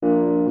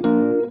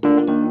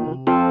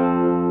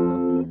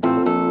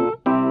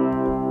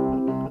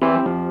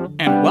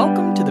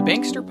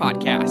Bankster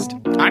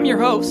podcast. I'm your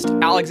host,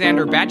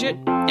 Alexander Badgett,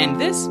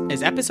 and this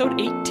is episode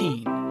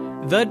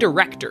 18, The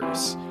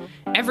Directors.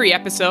 Every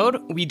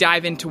episode, we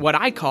dive into what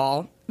I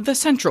call the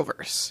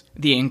Centralverse,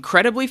 the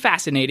incredibly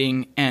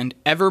fascinating and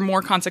ever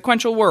more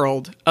consequential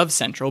world of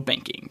central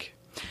banking.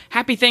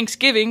 Happy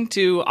Thanksgiving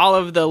to all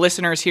of the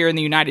listeners here in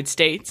the United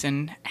States,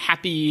 and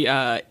happy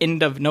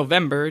end of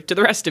November to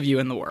the rest of you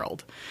in the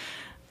world.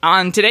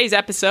 On today's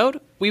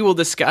episode, we will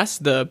discuss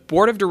the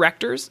Board of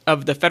Directors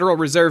of the Federal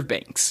Reserve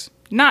Banks,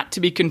 not to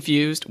be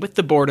confused with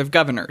the Board of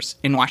Governors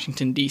in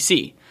Washington,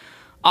 D.C.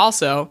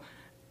 Also,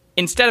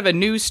 instead of a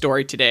news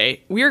story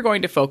today, we are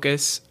going to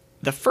focus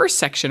the first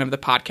section of the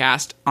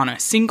podcast on a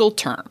single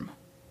term.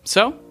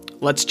 So,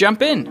 let's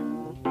jump in.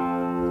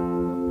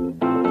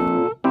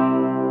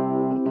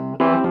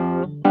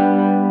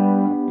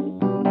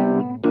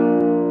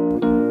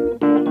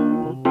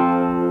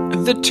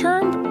 The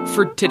term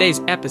for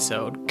today's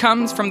episode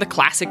comes from the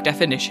classic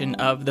definition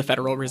of the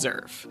Federal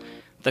Reserve,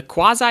 the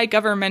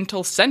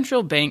quasi-governmental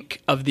central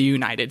bank of the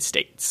United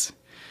States.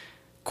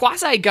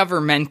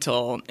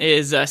 Quasi-governmental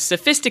is a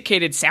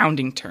sophisticated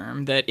sounding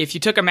term that if you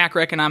took a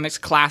macroeconomics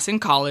class in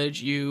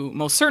college, you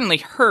most certainly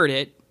heard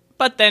it,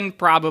 but then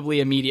probably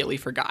immediately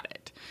forgot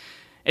it.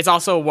 It's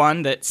also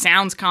one that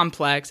sounds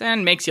complex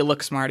and makes you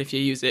look smart if you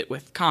use it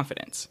with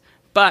confidence.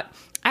 But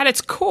at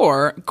its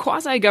core,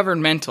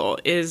 quasi-governmental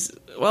is,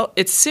 well,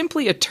 it's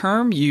simply a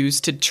term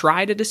used to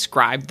try to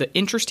describe the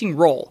interesting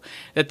role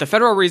that the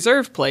Federal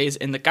Reserve plays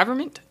in the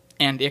government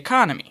and the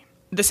economy.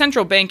 The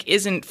central bank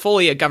isn't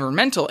fully a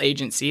governmental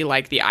agency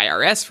like the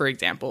IRS, for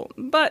example,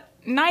 but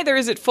neither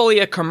is it fully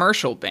a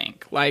commercial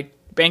bank like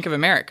Bank of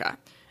America.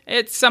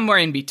 It's somewhere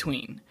in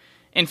between.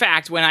 In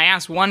fact, when I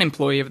asked one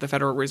employee of the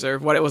Federal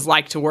Reserve what it was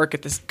like to work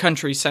at this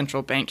country's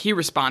central bank, he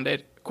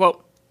responded,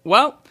 quote,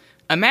 "Well,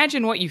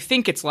 imagine what you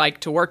think it's like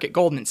to work at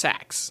Goldman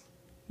Sachs.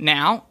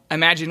 Now,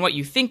 imagine what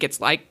you think it's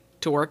like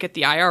to work at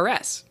the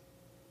IRS.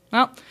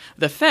 Well,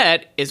 the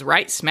Fed is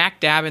right smack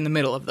dab in the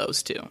middle of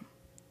those two."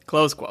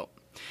 Close quote.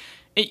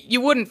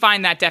 You wouldn't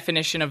find that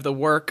definition of the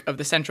work of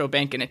the central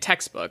bank in a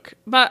textbook,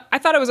 but I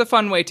thought it was a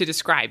fun way to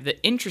describe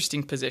the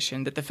interesting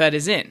position that the Fed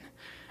is in.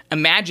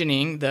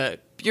 Imagining the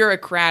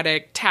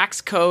bureaucratic, tax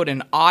code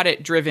and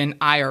audit-driven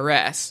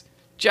IRS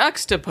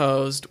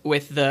juxtaposed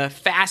with the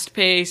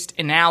fast-paced,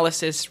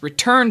 analysis,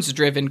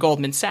 returns-driven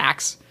Goldman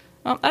Sachs,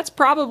 well, that's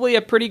probably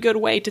a pretty good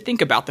way to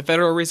think about the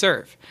Federal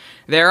Reserve.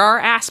 There are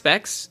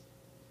aspects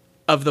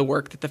of the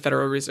work that the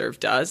Federal Reserve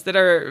does that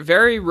are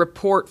very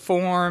report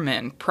form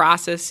and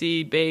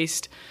processy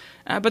based,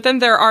 but then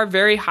there are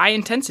very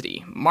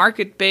high-intensity,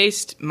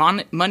 market-based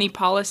money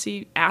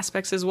policy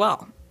aspects as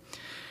well.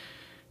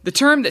 The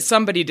term that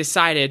somebody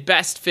decided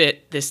best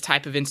fit this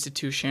type of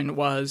institution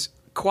was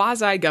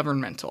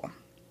quasi-governmental.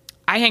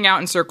 I hang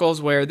out in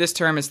circles where this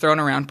term is thrown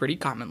around pretty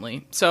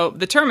commonly, so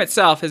the term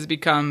itself has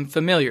become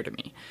familiar to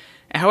me.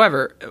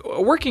 However,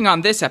 working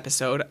on this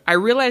episode, I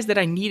realized that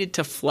I needed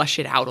to flush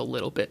it out a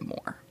little bit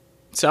more.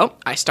 So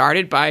I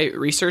started by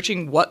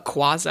researching what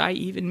quasi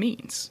even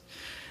means.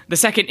 The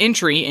second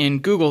entry in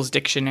Google's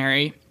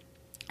dictionary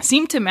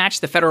seemed to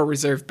match the Federal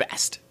Reserve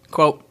best.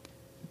 Quote,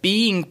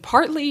 being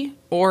partly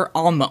or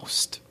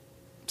almost.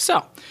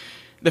 So,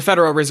 the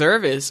Federal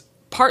Reserve is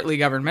partly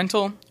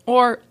governmental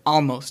or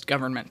almost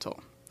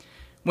governmental.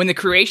 When the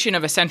creation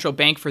of a central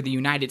bank for the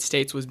United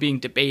States was being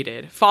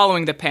debated,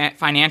 following the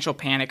financial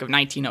panic of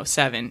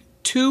 1907,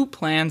 two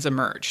plans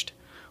emerged.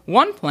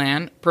 One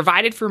plan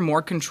provided for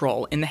more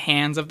control in the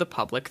hands of the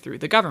public through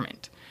the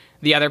government.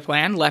 The other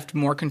plan left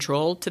more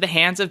control to the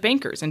hands of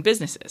bankers and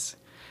businesses.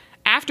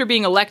 After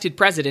being elected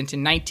president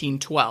in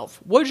 1912,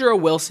 Woodrow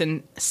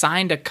Wilson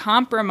signed a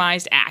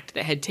compromised act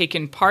that had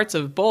taken parts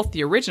of both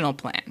the original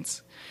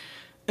plans.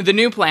 The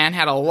new plan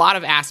had a lot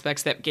of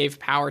aspects that gave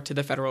power to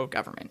the federal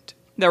government.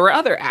 There were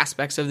other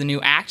aspects of the new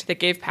act that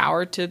gave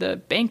power to the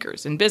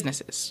bankers and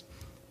businesses.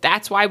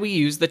 That's why we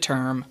use the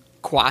term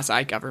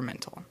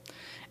quasi-governmental.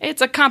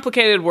 It's a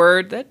complicated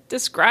word that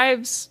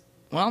describes,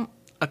 well,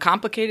 a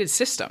complicated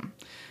system.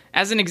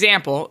 As an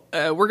example,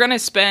 we're going to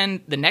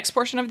spend the next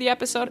portion of the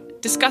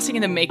episode discussing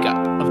the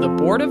makeup of the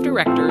Board of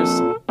Directors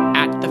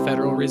at the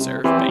Federal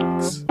Reserve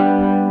Banks.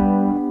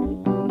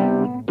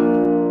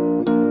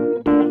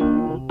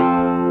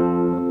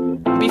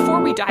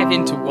 Before we dive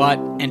into what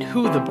and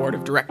who the Board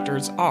of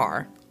Directors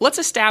are, let's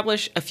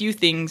establish a few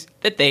things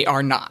that they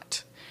are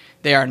not.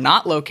 They are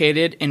not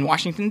located in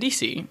Washington,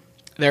 D.C.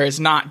 There is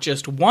not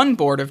just one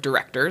Board of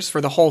Directors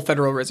for the whole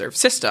Federal Reserve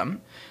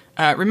System.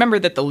 Remember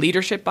that the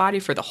leadership body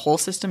for the whole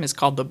system is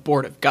called the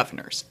Board of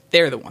Governors.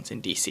 They're the ones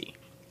in D.C.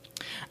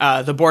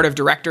 The Board of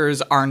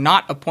Directors are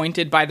not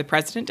appointed by the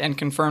President and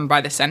confirmed by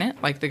the Senate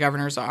like the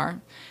governors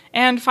are.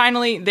 And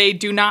finally, they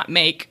do not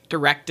make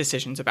direct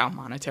decisions about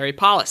monetary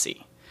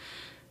policy.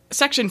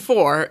 Section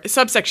 4,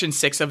 subsection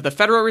 6 of the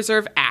Federal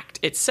Reserve Act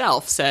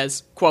itself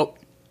says, quote,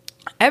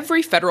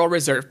 every Federal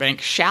Reserve Bank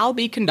shall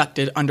be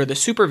conducted under the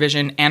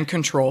supervision and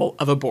control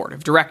of a board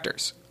of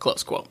directors,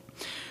 close quote.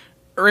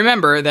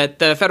 Remember that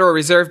the Federal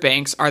Reserve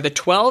Banks are the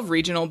 12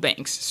 regional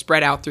banks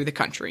spread out through the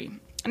country.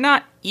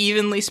 Not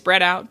evenly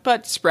spread out,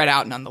 but spread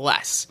out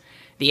nonetheless.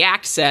 The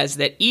Act says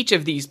that each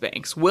of these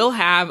banks will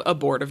have a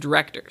board of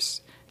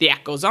directors. The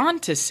Act goes on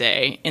to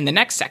say, in the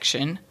next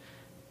section,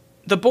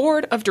 the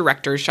board of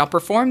directors shall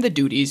perform the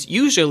duties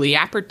usually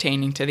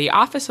appertaining to the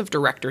office of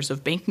directors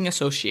of banking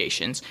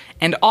associations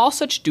and all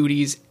such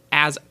duties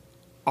as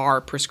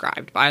are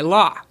prescribed by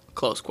law,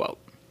 close quote.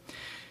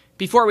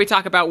 Before we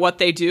talk about what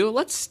they do,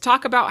 let's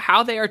talk about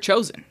how they are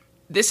chosen.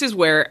 This is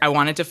where I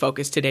wanted to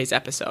focus today's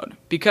episode,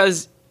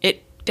 because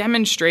it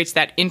demonstrates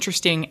that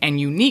interesting and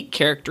unique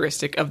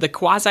characteristic of the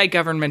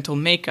quasi-governmental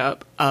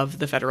makeup of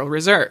the Federal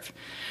Reserve.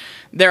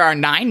 There are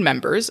 9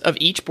 members of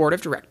each board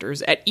of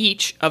directors at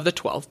each of the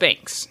 12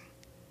 banks.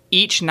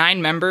 Each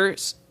 9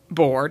 members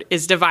board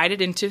is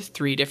divided into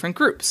 3 different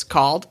groups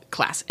called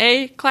Class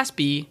A, Class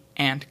B,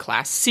 and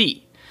Class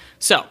C.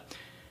 So,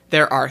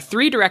 there are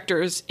 3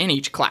 directors in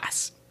each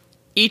class.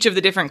 Each of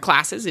the different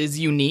classes is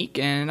unique,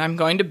 and I'm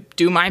going to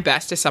do my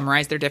best to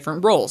summarize their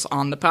different roles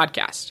on the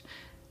podcast.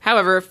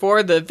 However,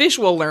 for the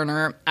visual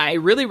learner, I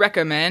really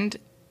recommend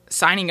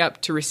signing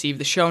up to receive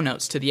the show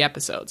notes to the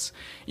episodes.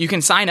 You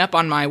can sign up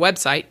on my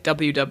website,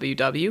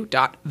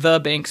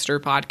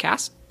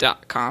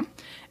 www.thebanksterpodcast.com,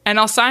 and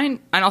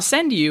I'll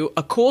send you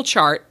a cool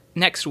chart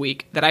next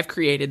week that I've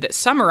created that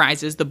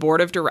summarizes the board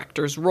of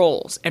directors'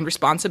 roles and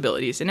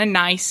responsibilities in a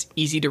nice,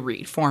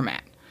 easy-to-read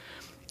format.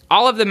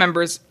 All of the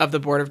members of the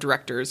board of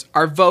directors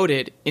are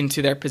voted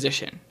into their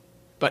position,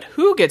 but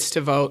who gets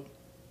to vote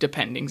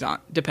depends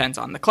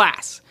on the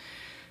class.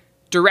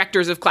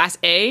 Directors of Class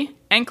A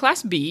and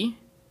Class B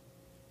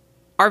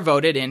are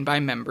voted in by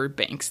member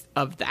banks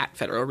of that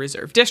Federal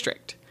Reserve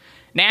District.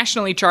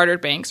 Nationally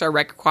chartered banks are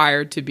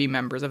required to be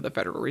members of the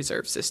Federal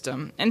Reserve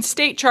System, and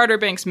state charter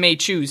banks may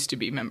choose to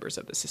be members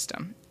of the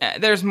system.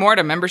 There's more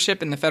to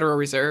membership in the Federal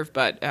Reserve,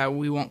 but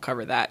we won't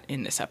cover that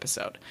in this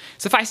episode.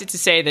 Suffice it to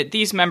say that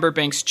these member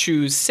banks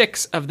choose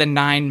 6 of the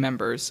 9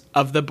 members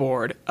of the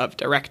Board of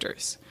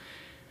Directors.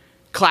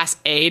 Class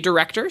A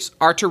directors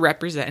are to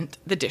represent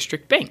the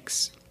district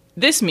banks.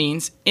 This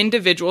means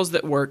individuals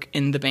that work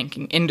in the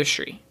banking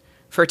industry.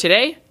 For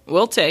today,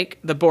 we'll take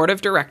the Board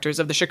of Directors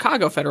of the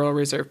Chicago Federal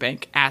Reserve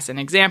Bank as an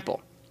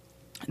example.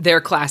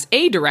 Their Class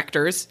A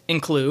directors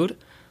include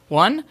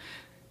 1.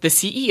 The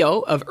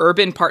CEO of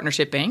Urban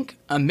Partnership Bank,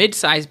 a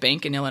mid-sized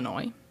bank in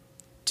Illinois.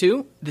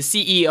 2. The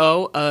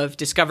CEO of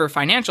Discover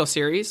Financial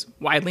Series,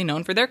 widely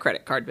known for their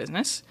credit card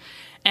business.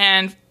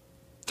 And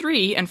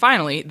 3, and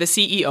finally, the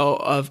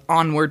CEO of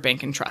Onward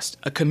Bank and Trust,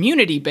 a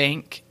community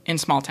bank in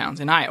small towns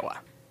in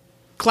Iowa.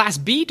 Class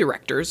B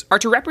directors are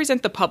to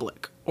represent the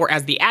public, or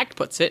as the Act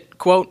puts it,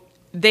 quote,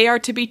 they are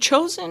to be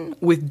chosen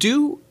with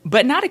due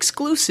but not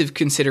exclusive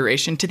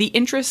consideration to the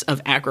interests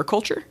of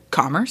agriculture,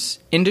 commerce,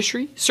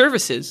 industry,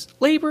 services,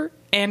 labor,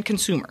 and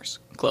consumers,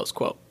 close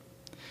quote.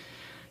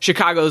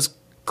 Chicago's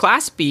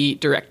Class B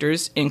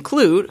directors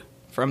include,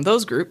 from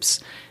those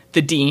groups,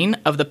 the Dean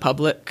of the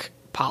Public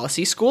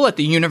Policy School at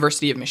the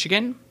University of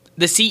Michigan,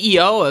 the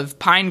CEO of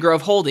Pine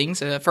Grove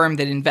Holdings, a firm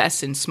that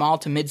invests in small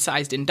to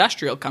mid-sized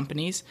industrial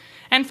companies,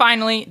 and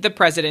finally, the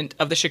president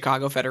of the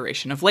Chicago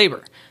Federation of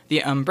Labor,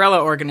 the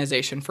umbrella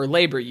organization for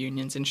labor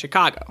unions in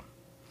Chicago.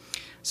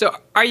 So,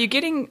 are you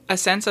getting a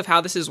sense of how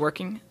this is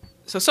working?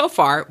 So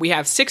far, we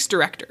have 6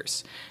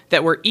 directors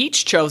that were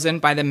each chosen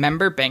by the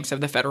member banks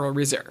of the Federal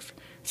Reserve,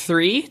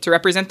 3 to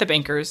represent the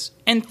bankers,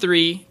 and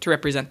 3 to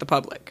represent the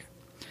public.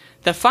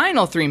 The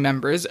final 3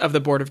 members of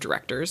the Board of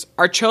Directors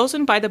are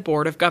chosen by the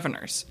Board of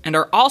Governors and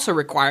are also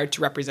required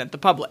to represent the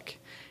public.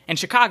 In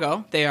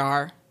Chicago, they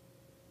are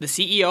the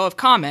CEO of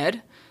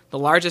ComEd, the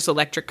largest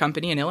electric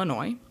company in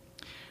Illinois,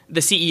 the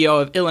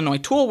CEO of Illinois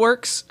Tool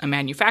Works, a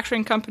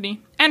manufacturing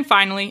company, and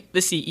finally, the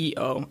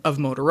CEO of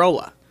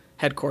Motorola,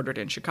 headquartered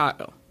in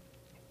Chicago.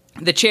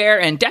 The chair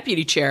and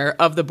deputy chair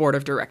of the Board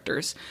of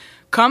Directors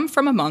come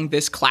from among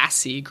this Class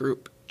C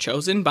group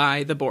chosen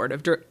by the Board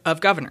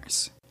of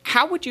Governors.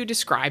 How would you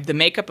describe the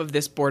makeup of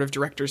this board of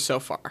directors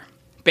so far?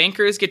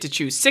 Bankers get to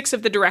choose 6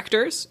 of the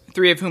directors,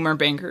 3 of whom are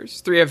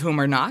bankers, 3 of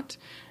whom are not.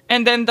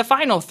 And then the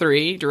final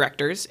 3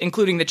 directors,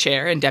 including the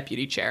chair and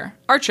deputy chair,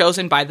 are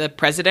chosen by the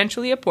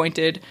presidentially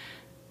appointed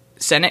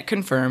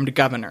Senate-confirmed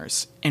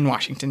governors in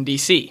Washington,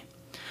 D.C.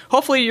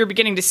 Hopefully you're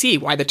beginning to see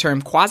why the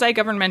term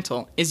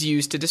quasi-governmental is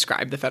used to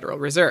describe the Federal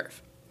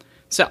Reserve.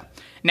 So,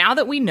 now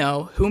that we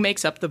know who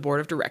makes up the board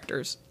of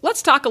directors,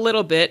 let's talk a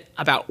little bit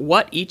about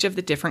what each of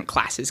the different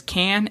classes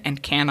can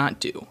and cannot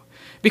do.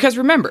 Because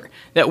remember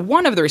that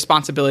one of the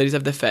responsibilities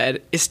of the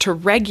Fed is to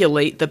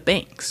regulate the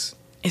banks.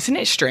 Isn't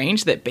it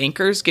strange that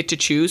bankers get to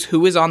choose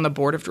who is on the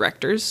board of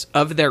directors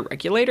of their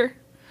regulator?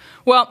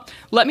 Well,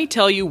 let me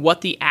tell you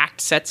what the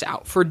Act sets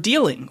out for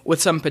dealing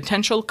with some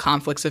potential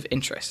conflicts of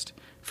interest.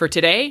 For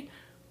today,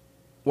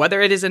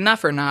 whether it is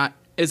enough or not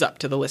is up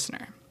to the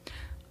listener.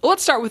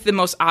 Let's start with the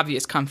most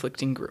obvious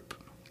conflicting group,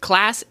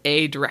 Class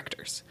A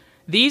directors.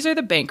 These are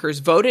the bankers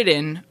voted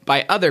in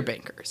by other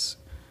bankers.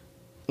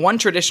 One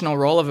traditional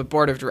role of a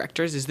board of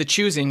directors is the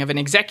choosing of an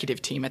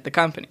executive team at the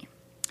company.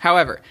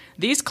 However,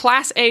 these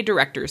Class A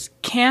directors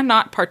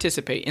cannot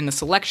participate in the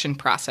selection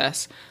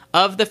process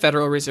of the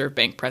Federal Reserve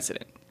Bank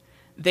president.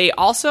 They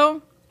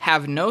also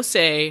have no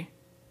say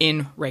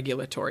in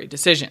regulatory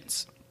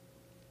decisions.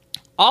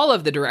 All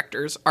of the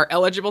directors are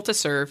eligible to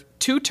serve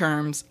 2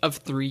 terms of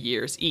 3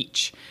 years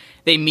each.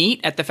 They meet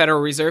at the Federal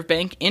Reserve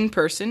Bank in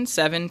person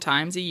 7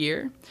 times a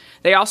year.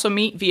 They also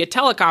meet via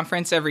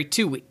teleconference every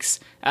 2 weeks.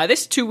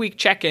 This 2-week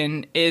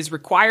check-in is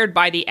required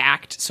by the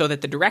Act so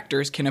that the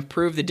directors can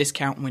approve the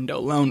discount window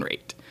loan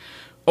rate.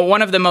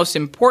 One of the most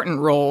important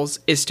roles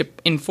is to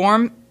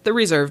inform the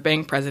Reserve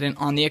Bank president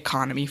on the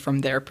economy from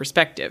their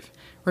perspective.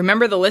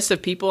 Remember the list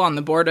of people on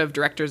the board of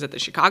directors at the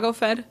Chicago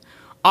Fed?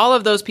 All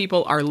of those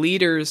people are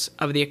leaders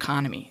of the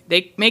economy.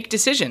 They make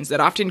decisions that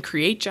often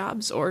create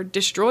jobs or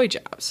destroy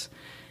jobs.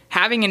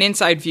 Having an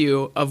inside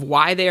view of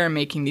why they are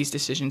making these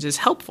decisions is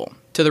helpful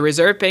to the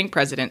Reserve Bank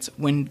president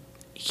when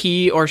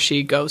he or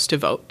she goes to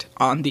vote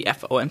on the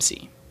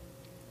FOMC.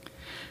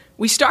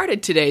 We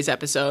started today's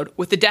episode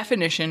with the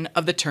definition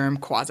of the term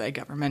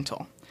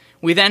quasi-governmental.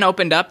 We then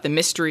opened up the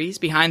mysteries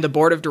behind the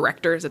board of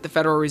directors at the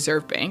Federal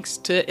Reserve Banks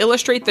to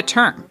illustrate the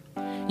term.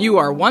 You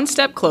are one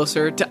step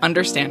closer to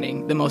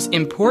understanding the most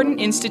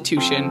important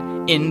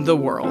institution in the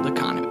world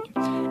economy.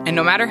 And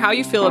no matter how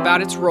you feel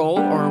about its role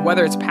or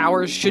whether its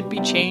powers should be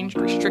changed,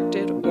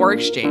 restricted, or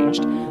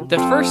exchanged, the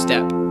first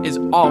step is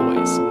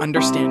always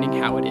understanding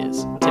how it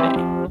is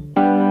today.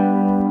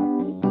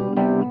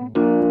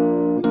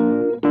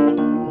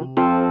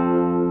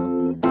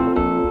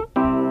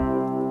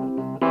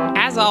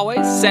 As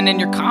always, send in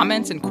your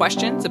comments and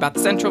questions about the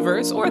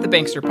Centralverse or the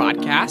Bankster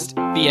Podcast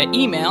via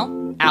email,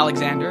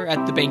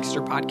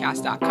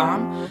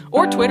 alexander@thebanksterpodcast.com,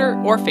 or Twitter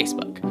or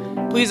Facebook.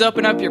 Please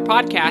open up your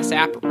podcast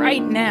app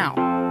right now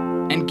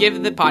and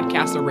give the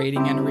podcast a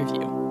rating and a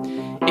review.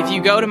 If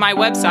you go to my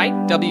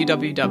website,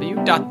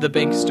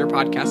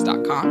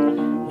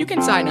 www.thebanksterpodcast.com, you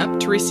can sign up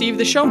to receive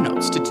the show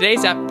notes to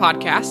today's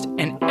podcast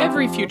and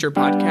every future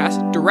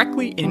podcast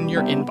directly in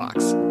your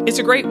inbox. It's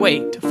a great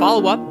way to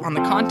follow up on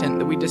the content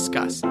that we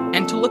discuss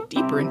and to look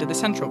deeper into the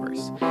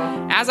Centralverse.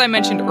 As I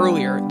mentioned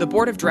earlier, the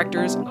board of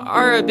directors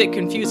are a bit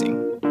confusing,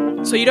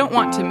 so you don't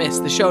want to miss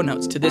the show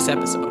notes to this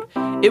episode.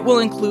 It will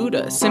include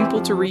a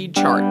simple-to-read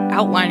chart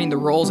outlining the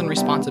roles and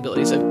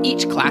responsibilities of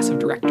each class of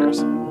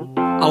directors.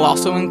 I'll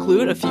also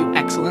include a few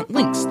excellent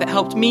links that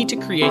helped me to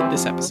create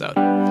this episode.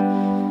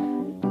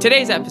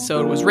 Today's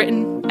episode was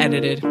written,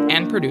 edited,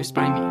 and produced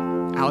by me,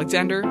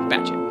 Alexander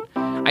Badgett.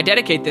 I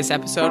dedicate this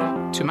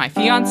episode to my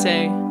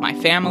fiancé, my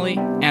family,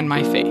 and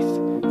my faith.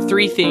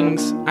 3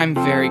 things I'm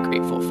very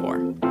grateful for.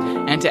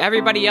 And to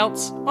everybody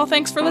else, well,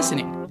 thanks for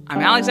listening.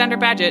 I'm Alexander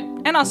Badgett,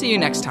 and I'll see you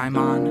next time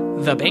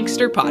on The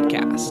Bankster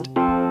Podcast.